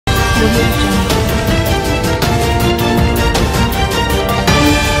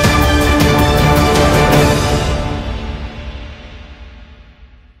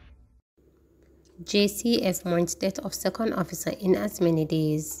JCF mourns death of second officer in as many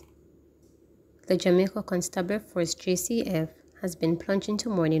days. The Jamaica Constabulary Force JCF has been plunged into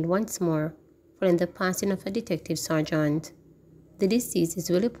mourning once more following the passing of a detective sergeant. The deceased is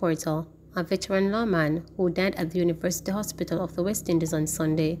Willie Porter, a veteran lawman who died at the University Hospital of the West Indies on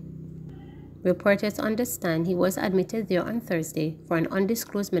Sunday. Reporters understand he was admitted there on Thursday for an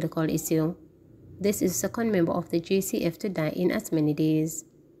undisclosed medical issue. This is the second member of the JCF to die in as many days.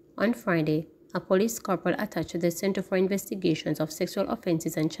 On Friday, a police corporal attached to the Center for Investigations of Sexual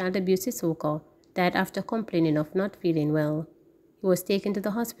Offenses and Child Abuse (SOCA) died after complaining of not feeling well. He was taken to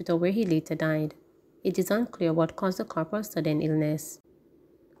the hospital where he later died. It is unclear what caused the corporal's sudden illness.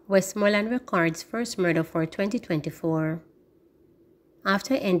 Westmoreland records first murder for 2024.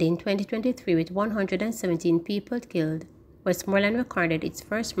 After ending 2023 with 117 people killed, Westmoreland recorded its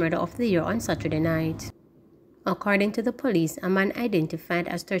first murder of the year on Saturday night. According to the police, a man identified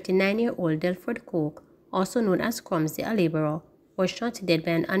as 39-year-old Delford Coke, also known as Crumbs the laborer, was shot dead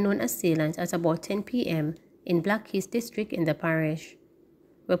by an unknown assailant at about 10 p.m. in Blackheath district in the parish.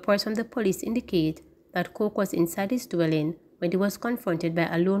 Reports from the police indicate that Coke was inside his dwelling when he was confronted by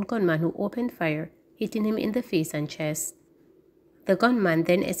a lone gunman who opened fire, hitting him in the face and chest. The gunman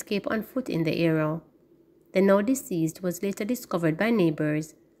then escaped on foot in the area. The now deceased was later discovered by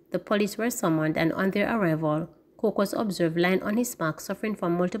neighbors. The police were summoned, and on their arrival, Coke was observed lying on his back suffering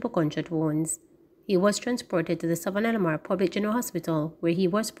from multiple gunshot wounds. He was transported to the Savannah Public General Hospital, where he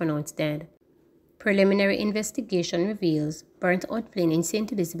was pronounced dead. Preliminary investigation reveals burnt-out plane in St.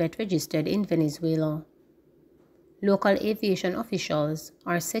 Elizabeth registered in Venezuela. Local aviation officials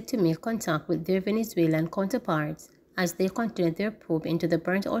are set to make contact with their Venezuelan counterparts as they continue their probe into the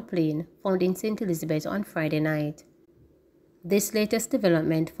burnt-out plane found in St. Elizabeth on Friday night. This latest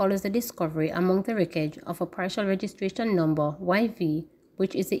development follows the discovery among the wreckage of a partial registration number YV,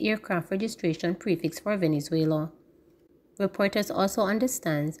 which is the aircraft registration prefix for Venezuela. Reporters also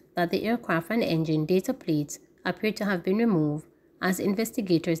understand that the aircraft and engine data plates appear to have been removed, as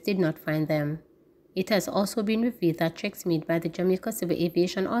investigators did not find them. It has also been revealed that checks made by the Jamaica Civil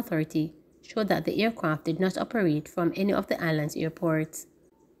Aviation Authority show that the aircraft did not operate from any of the island's airports.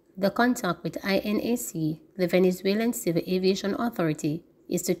 The contact with INAC, the Venezuelan Civil Aviation Authority,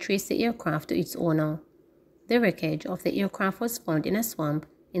 is to trace the aircraft to its owner. The wreckage of the aircraft was found in a swamp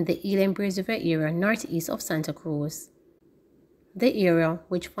in the Elam River area northeast of Santa Cruz. The area,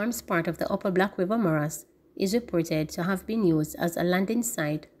 which forms part of the Upper Black River Morass, is reported to have been used as a landing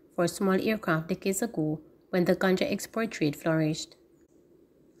site for small aircraft decades ago when the ganja export trade flourished.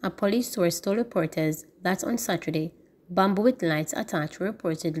 A police source told reporters that on Saturday, bamboo with lights attached were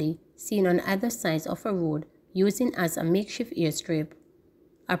reportedly seen on either sides of a road using as a makeshift airstrip.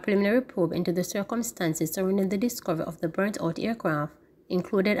 A preliminary probe into the circumstances surrounding the discovery of the burnt-out aircraft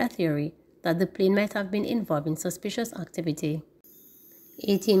included a theory that the plane might have been involved in suspicious activity.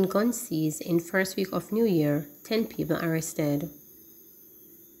 18 guns seized in first week of New Year, 10 people arrested.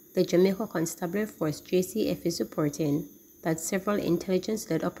 The Jamaica Constabulary Force JCF is reporting that several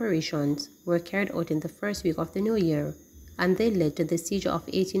intelligence-led operations were carried out in the first week of the new year, and they led to the seizure of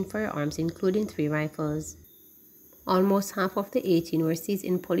 18 firearms, including 3 rifles. Almost half of the 18 were seized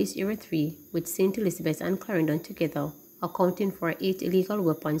in Police Area 3, with St. Elizabeth and Clarendon together, accounting for 8 illegal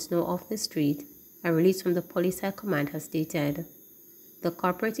weapons now off the street, a release from the Police High Command has stated. The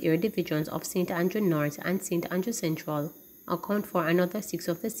corporate area divisions of St. Andrew North and St. Andrew Central account for another 6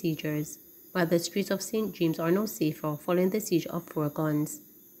 of the seizures, while the streets of St. James are now safer following the siege of 4 guns.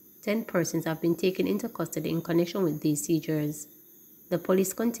 10 persons have been taken into custody in connection with these seizures. The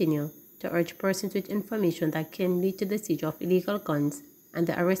police continue to urge persons with information that can lead to the siege of illegal guns and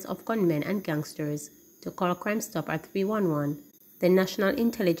the arrest of gunmen and gangsters to call Crime Stop at 311, the National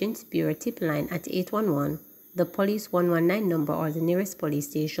Intelligence Bureau tip line at 811, the Police 119 number, or the nearest police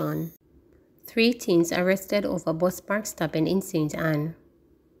station. 3 teens arrested over bus park stabbing in St. Anne.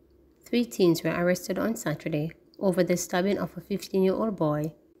 3 teens were arrested on Saturday over the stabbing of a 15-year-old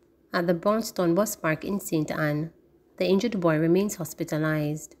boy at the Brownstown bus park in St. Anne. The injured boy remains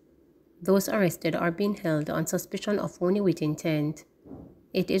hospitalized. Those arrested are being held on suspicion of only with intent.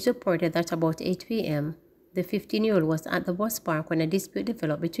 It is reported that about 8 p.m., the 15-year-old was at the bus park when a dispute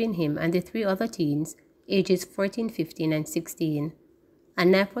developed between him and the 3 other teens, ages 14, 15, and 16. A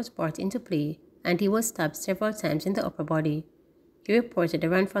knife was brought into play, and he was stabbed several times in the upper body. He reportedly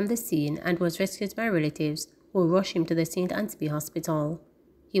ran from the scene and was rescued by relatives who rushed him to the St. Ansby Hospital.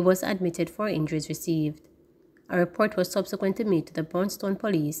 He was admitted for injuries received. A report was subsequently made to the Brownstown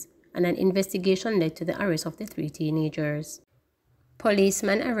police, and an investigation led to the arrest of the 3 teenagers.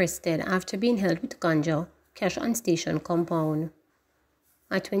 Policeman arrested after being held with ganja, cash on station compound.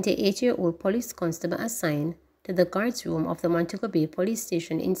 A 28-year-old police constable assigned to the guards room of the Montego Bay Police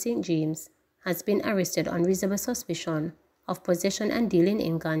Station in St. James has been arrested on reasonable suspicion of possession and dealing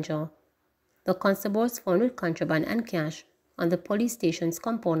in ganja. The constable was found with contraband and cash on the police station's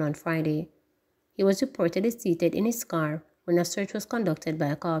compound on Friday. He was reportedly seated in his car when a search was conducted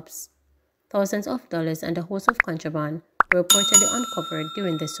by cops. Thousands of dollars and a host of contraband were reportedly uncovered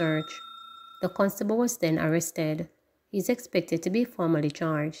during the search. The constable was then arrested. He is expected to be formally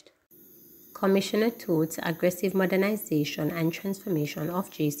charged. Commissioner touts aggressive modernization and transformation of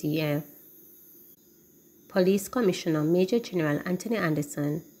JCF. Police Commissioner Major General Anthony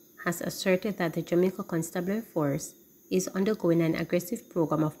Anderson has asserted that the Jamaica Constabulary Force is undergoing an aggressive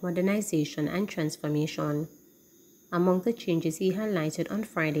program of modernization and transformation. Among the changes he highlighted on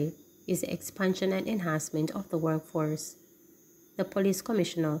Friday is the expansion and enhancement of the workforce. The police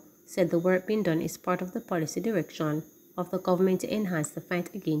commissioner said the work being done is part of the policy direction of the government to enhance the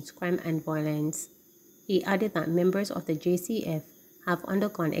fight against crime and violence. He added that members of the JCF have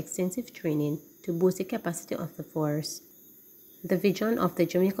undergone extensive training to boost the capacity of the force. The vision of the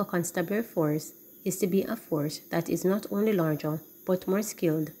Jamaica Constabulary Force is to be a force that is not only larger, but more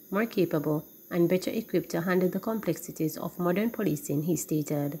skilled, more capable, and better equipped to handle the complexities of modern policing, he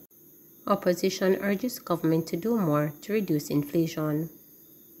stated. Opposition urges government to do more to reduce inflation.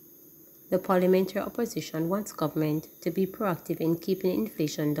 The parliamentary opposition wants government to be proactive in keeping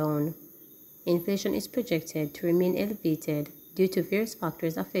inflation down. Inflation is projected to remain elevated due to various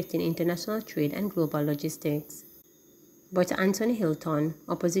factors affecting international trade and global logistics. But Anthony Hilton,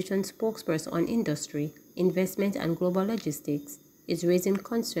 opposition spokesperson on industry, investment and global logistics, is raising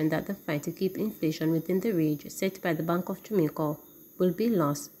concern that the fight to keep inflation within the range set by the Bank of Jamaica will be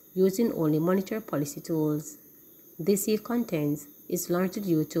lost using only monetary policy tools. This, he contends, is largely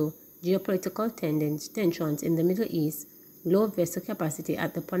due to geopolitical tensions in the Middle East, low vessel capacity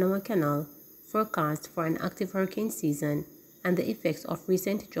at the Panama Canal, forecast for an active hurricane season, and the effects of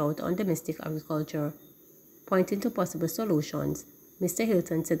recent drought on domestic agriculture. Pointing to possible solutions, Mr.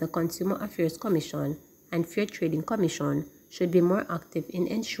 Hilton said the Consumer Affairs Commission and Fair Trading Commission should be more active in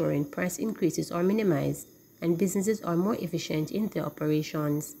ensuring price increases are minimized and businesses are more efficient in their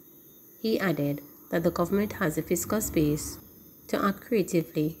operations. He added that the government has the fiscal space to act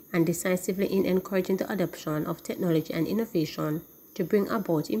creatively and decisively in encouraging the adoption of technology and innovation to bring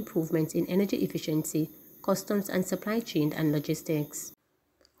about improvements in energy efficiency, customs and supply chain and logistics.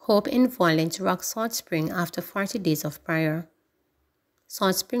 Hope in violence rocks Salt Spring after 40 days of prayer.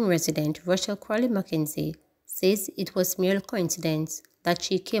 Salt Spring resident Rochelle Crowley Mackenzie says it was mere coincidence that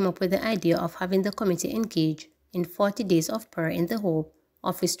she came up with the idea of having the committee engage in 40 days of prayer in the hope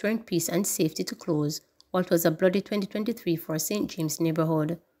of restoring peace and safety to close what was a bloody 2023 for St. James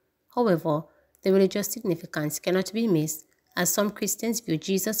neighborhood. However, the religious significance cannot be missed, as some Christians view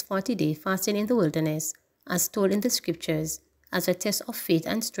Jesus' 40-day fasting in the wilderness, as told in the scriptures, as a test of faith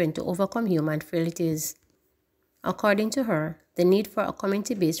and strength to overcome human frailties. According to her, the need for a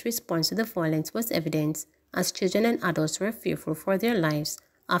community-based response to the violence was evident, as children and adults were fearful for their lives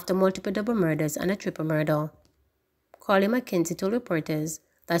after multiple double murders and a triple murder. Crowley Mackenzie told reporters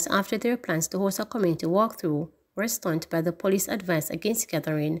that after their plans to host a community walkthrough were stunned by the police advice against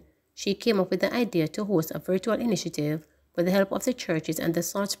gathering, she came up with the idea to host a virtual initiative with the help of the churches and the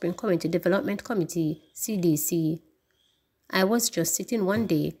Salt Spring Community Development Committee, CDC. I was just sitting one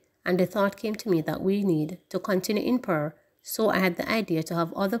day and the thought came to me that we need to continue in prayer, so I had the idea to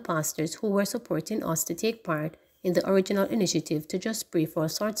have other pastors who were supporting us to take part in the original initiative to just pray for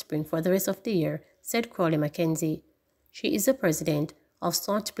Salt Spring for the rest of the year, said Crowley Mackenzie. She is the president of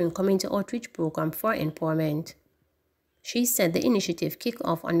Salt Spring Community Outreach Program for Empowerment. She said the initiative kicked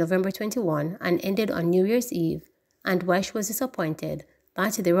off on November 21 and ended on New Year's Eve, and while she was disappointed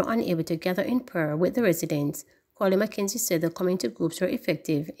that they were unable to gather in prayer with the residents, Crowley Mackenzie said the community groups were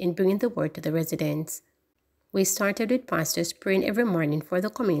effective in bringing the word to the residents. We started with pastors praying every morning for the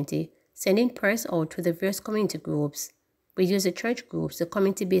community, sending prayers out to the various community groups. We used the church groups, the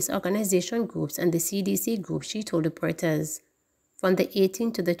community-based organization groups, and the CDC groups, she told reporters. From the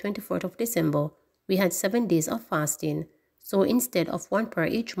 18th to the 24th of December, we had 7 days of fasting, so instead of 1 prayer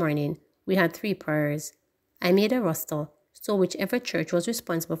each morning, we had 3 prayers. I made a roster, so whichever church was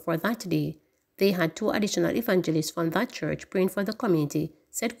responsible for that day, they had 2 additional evangelists from that church praying for the community,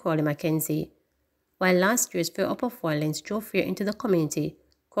 said Crowley Mackenzie. While last year's fear of violence drove fear into the community,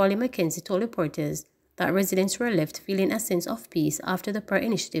 Crowley Mackenzie told reporters that residents were left feeling a sense of peace after the prayer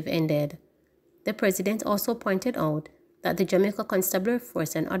initiative ended. The president also pointed out that the Jamaica Constabulary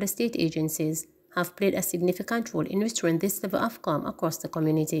Force and other state agencies have played a significant role in restoring this level of calm across the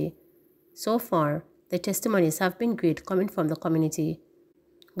community. So far, the testimonies have been great coming from the community.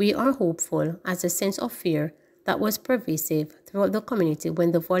 We are hopeful as the sense of fear that was pervasive throughout the community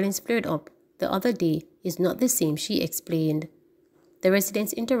when the violence flared up the other day is not the same, she explained. The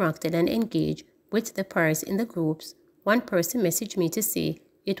residents interacted and engaged with the prayers in the groups. One person messaged me to say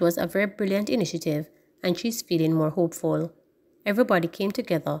it was a very brilliant initiative and she's feeling more hopeful. Everybody came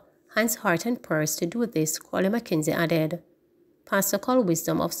together, hands, heart and prayers to do this, Colin Mackenzie added. Pastor Carl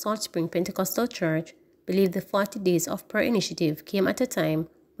Wisdom of Salt Spring Pentecostal Church believed the 40 Days of Prayer initiative came at a time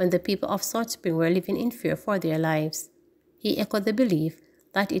when the people of Salt Spring were living in fear for their lives. He echoed the belief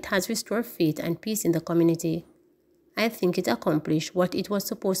that it has restored faith and peace in the community. I think it accomplished what it was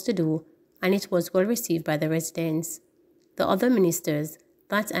supposed to do, and it was well received by the residents. The other ministers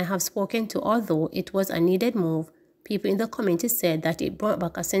that I have spoken to, although it was a needed move, people in the community said that it brought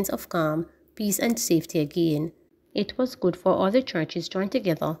back a sense of calm, peace and safety again. It was good for all the churches joined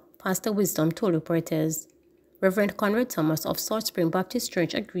together, Pastor Wisdom told reporters. Reverend Conrad Thomas of Salt Spring Baptist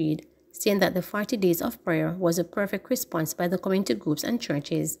Church agreed, saying that the 40 Days of Prayer was a perfect response by the community groups and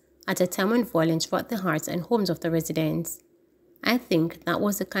churches at a time when violence rocked the hearts and homes of the residents. I think that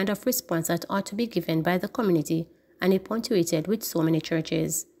was the kind of response that ought to be given by the community, and it punctuated with so many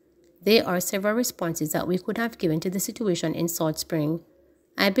churches. There are several responses that we could have given to the situation in Salt Spring.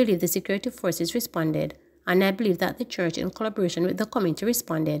 I believe the security forces responded, and I believe that the church in collaboration with the community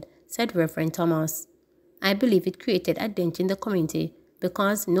responded, said Reverend Thomas. I believe it created a dent in the community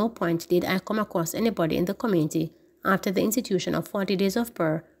because no point did I come across anybody in the community after the institution of 40 Days of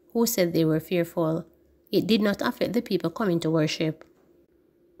Prayer who said they were fearful. It did not affect the people coming to worship.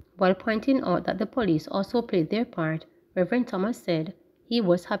 While pointing out that the police also played their part, Reverend Thomas said he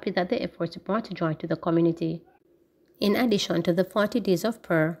was happy that the efforts brought joy to the community. In addition to the 40 Days of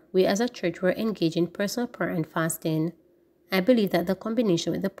Prayer, we as a church were engaged in personal prayer and fasting. I believe that the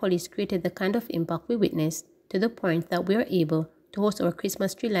combination with the police created the kind of impact we witnessed to the point that we are able to host our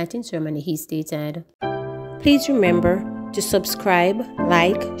Christmas tree lighting ceremony, he stated. Please remember to subscribe,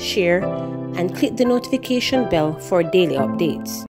 like, share, and click the notification bell for daily updates.